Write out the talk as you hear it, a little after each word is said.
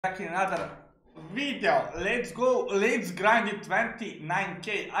Back in another video. Let's go. Let's grind it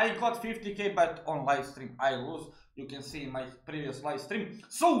 29k. I got 50k, but on live stream I lose. You can see in my previous live stream.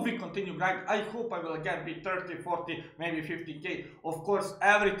 So we continue grind. I hope I will again be 30, 40, maybe 50k. Of course,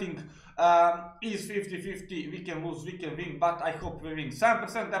 everything is 50-50. We can lose, we can win, but I hope we win.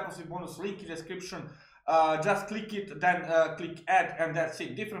 7% deposit bonus, link in description. Just click it, then click add, and that's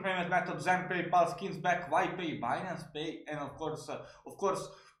it. Different payment methods: Zen, PayPal, Skinsback, YPay, Binance Pay, and of course,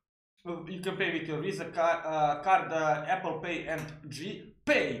 you can pay with your Visa card, Apple Pay, and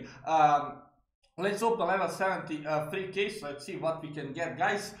GPay. Let's open level 70 free case. Let's see what we can get,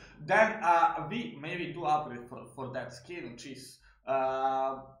 guys. Then we maybe do upgrade for that skin, which is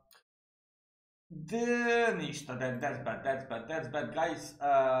ništa, that's bad, guys.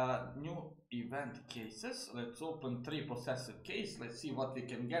 New event cases. Let's open 3 possessive case. Let's see what we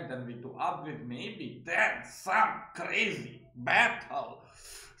can get. Then we do upgrade, maybe then some crazy battle.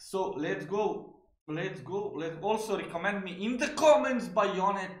 So let's go. Let's also recommend me in the comments,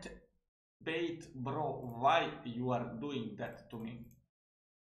 Bayonet Bait, bro. Why you are doing that to me?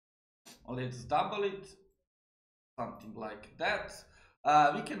 Let's double it, something like that.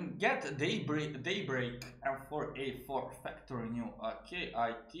 We can get Daybreak M4A4 factory new. Okay,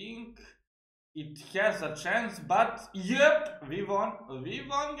 I think it has a chance, but yep, we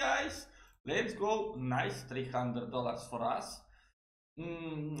won, guys. Let's go. Nice, $300 for us.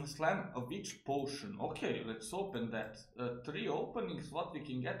 Slam a witch potion. Okay, let's open that. 3 openings. What we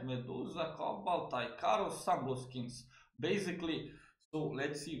can get: Medusa, Cobalt, Icaro, some blue skins, basically. So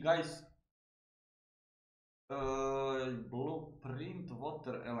let's see, guys. Blueprint,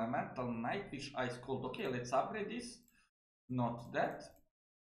 water elemental, nightfish, ice cold. Okay, let's upgrade this. Not that.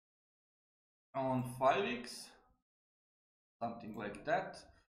 On 5x, something like that.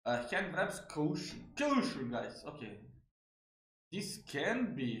 Hand grabs, caution, guys. Okay, this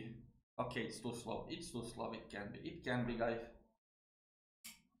can be. Okay, it's too slow. It can be, guys.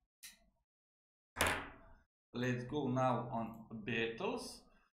 Let's go now on battles.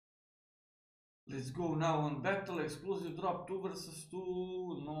 Explosive drop 2 versus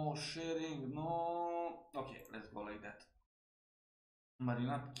 2, no sharing, no. Okay, let's go like that.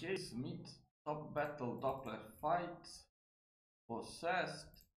 Marinade case, meat, top battle, Doppler fight,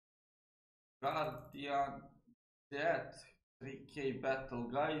 possessed, guardian, death, 3k battle,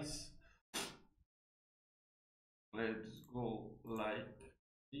 guys. Let's go like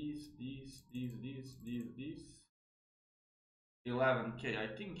this. 11k. I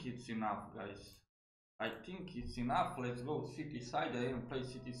think it's enough, guys. Let's go city side. I didn't play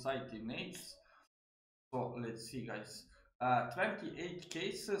city side in Ace, so let's see, guys. 28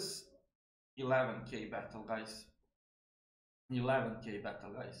 cases, 11k battle, guys. 11k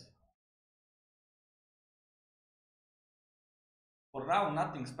battle, guys. For now,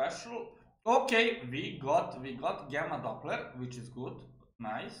 nothing special. Okay, we got Gamma Doppler, which is good.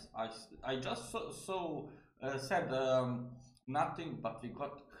 Nice. I just said nothing, but we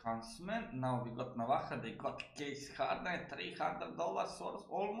got Huntsman. Now we got Navaja. They got Case Hardline, $300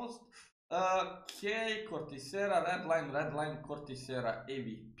 almost. Okay, Corticera, red line, Corticera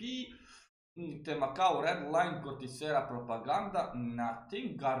AVP. Temacao, red line, Corticera propaganda,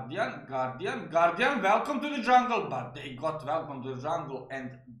 nothing. Guardian, welcome to the jungle, but they got welcome to the jungle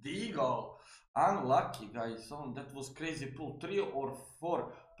and Deagle. Unlucky, guys. Oh, that was crazy pull. 3 or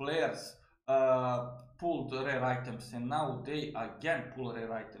 4 players pulled rare items, and now they again pull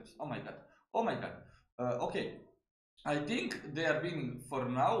rare items. Oh my god. Okay, I think they are winning for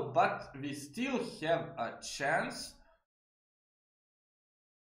now, but we still have a chance.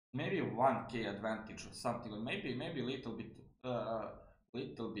 Maybe 1k advantage or something, or maybe a little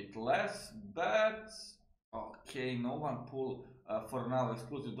bit less, but okay, no one pull for now.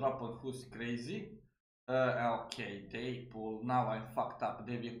 Exclusive drop on Who's Crazy. Okay, they pull. Now I'm fucked up.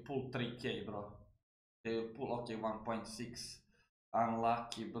 They will pull 3k, bro. They will pull. Okay, 1.6.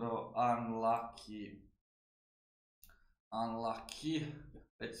 Unlucky, bro. Unlucky.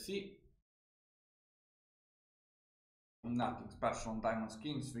 Let's see. Nothing special on diamond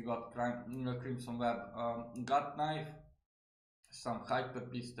skins. We got Crimson Web, gut knife, some hyper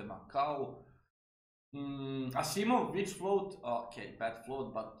piece, the Macau, Asimov, witch float. Okay, bad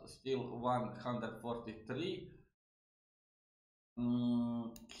float, but still 143.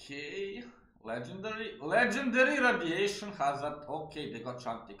 Okay, legendary radiation hazard. Okay, they got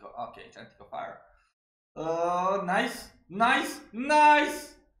Chantico. Okay, Chantico fire. Nice.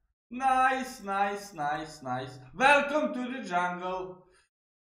 Welcome to the jungle.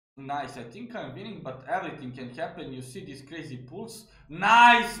 Nice. I think I'm winning, but everything can happen. You see these crazy pulls.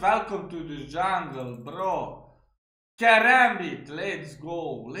 Nice. Welcome to the jungle, bro. Karambit, let's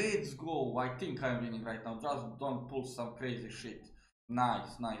go, let's go. I think I'm winning right now. Just don't pull some crazy shit.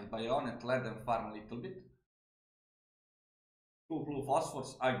 Nice, nice. Bayonet, let them farm a little bit. 2 blue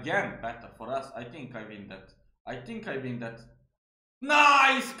phosphors again, better for us. I think I win that. I think I win that.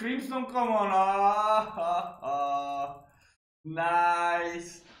 Nice! Crimson, come on!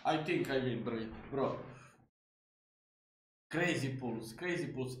 Nice! I think I win, bro. Crazy pulls, crazy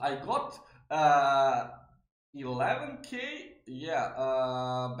pulls. I got 11k.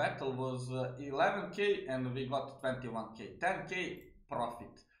 Yeah, battle was 11k and we got 21k. 10k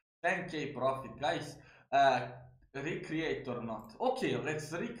profit. 10k profit, guys. Recreate or not? Okay,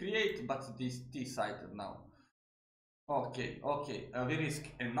 let's recreate, but this sided now. Okay, we risk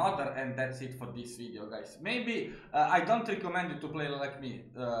another and that's it for this video, guys. Maybe I don't recommend you to play like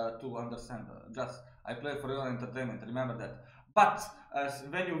me to understand. Just I play for your entertainment, remember that. But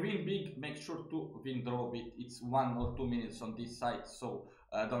when you win big, make sure to win draw bit. It's 1 or 2 minutes on this side, so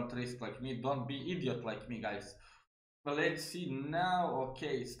don't risk like me. Don't be idiot like me, guys. But let's see now.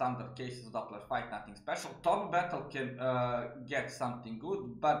 Okay, standard cases, Doppler fight, nothing special. Top battle can get something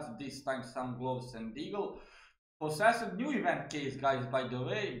good, but this time some gloves and eagle. Possessed new event case, guys, by the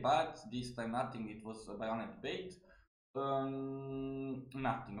way, but this time nothing. It was a Bayonet bait.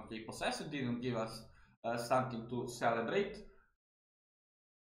 Nothing. Okay, Possessed didn't give us something to celebrate.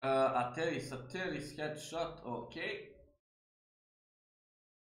 Ateris, headshot. Okay.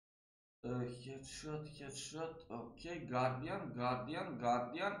 Headshot. Okay, Guardian.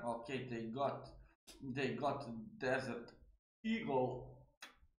 Okay, they got Desert Eagle.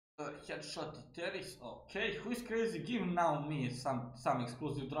 Headshot terrorist. Okay, who is crazy? Give now me some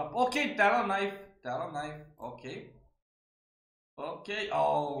exclusive drop. Okay, Talon knife. Okay.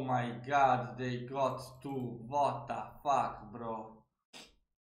 Oh my god, they got two. What the fuck, bro?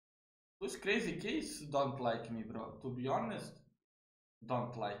 Who's crazy case don't like me, bro. To be honest,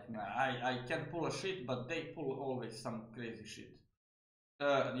 don't like me. I can pull a shit, but they pull always some crazy shit.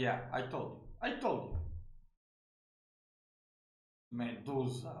 Yeah, I told you.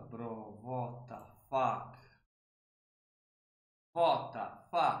 Medusa, bro. What the fuck? What the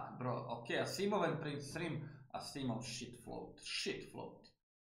fuck, bro? Okay, Asimov and Prince Stream. Asimov shit float.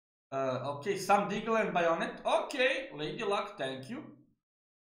 Okay, some Deagle and Bayonet. Okay, Lady Luck, thank you.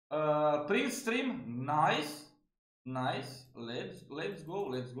 Prince Stream, nice. Let's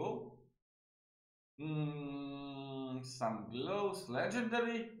go. Some glows,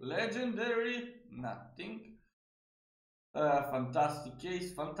 legendary, nothing. Fantastic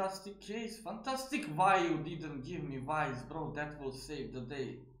case. Why you didn't give me Vice, bro? That will save the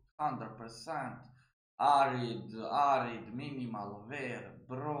day. 100%. Arid, minimal, where,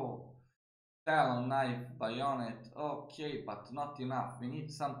 bro? Talon knife, bayonet. Okay, but not enough. We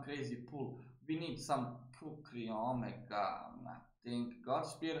need some crazy pull. We need some kukri, omega, nothing.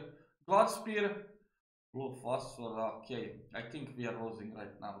 Godspear. Blue phosphor. Okay, I think we are losing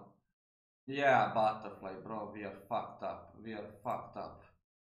right now. Yeah, butterfly, bro, we are fucked up.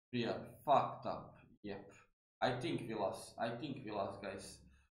 Yep. I think we lost, guys.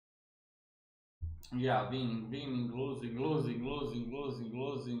 Yeah, winning, losing.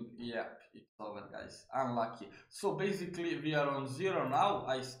 Yep, it's over, guys. Unlucky. So basically, we are on 0 now.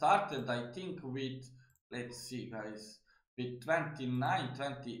 I started, I think, with, let's see, guys, with 29,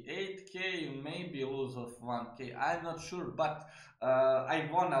 28k, maybe lose of 1k. I'm not sure, but I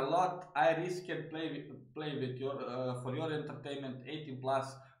won a lot. I risk and play with your for your entertainment. 18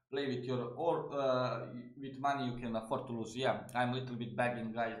 plus. Play with your or with money you can afford to lose. Yeah, I'm a little bit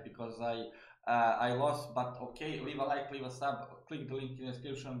begging, guys, because I lost, but okay, leave a like, leave a sub, click the link in the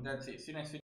description. That's it. See you next video.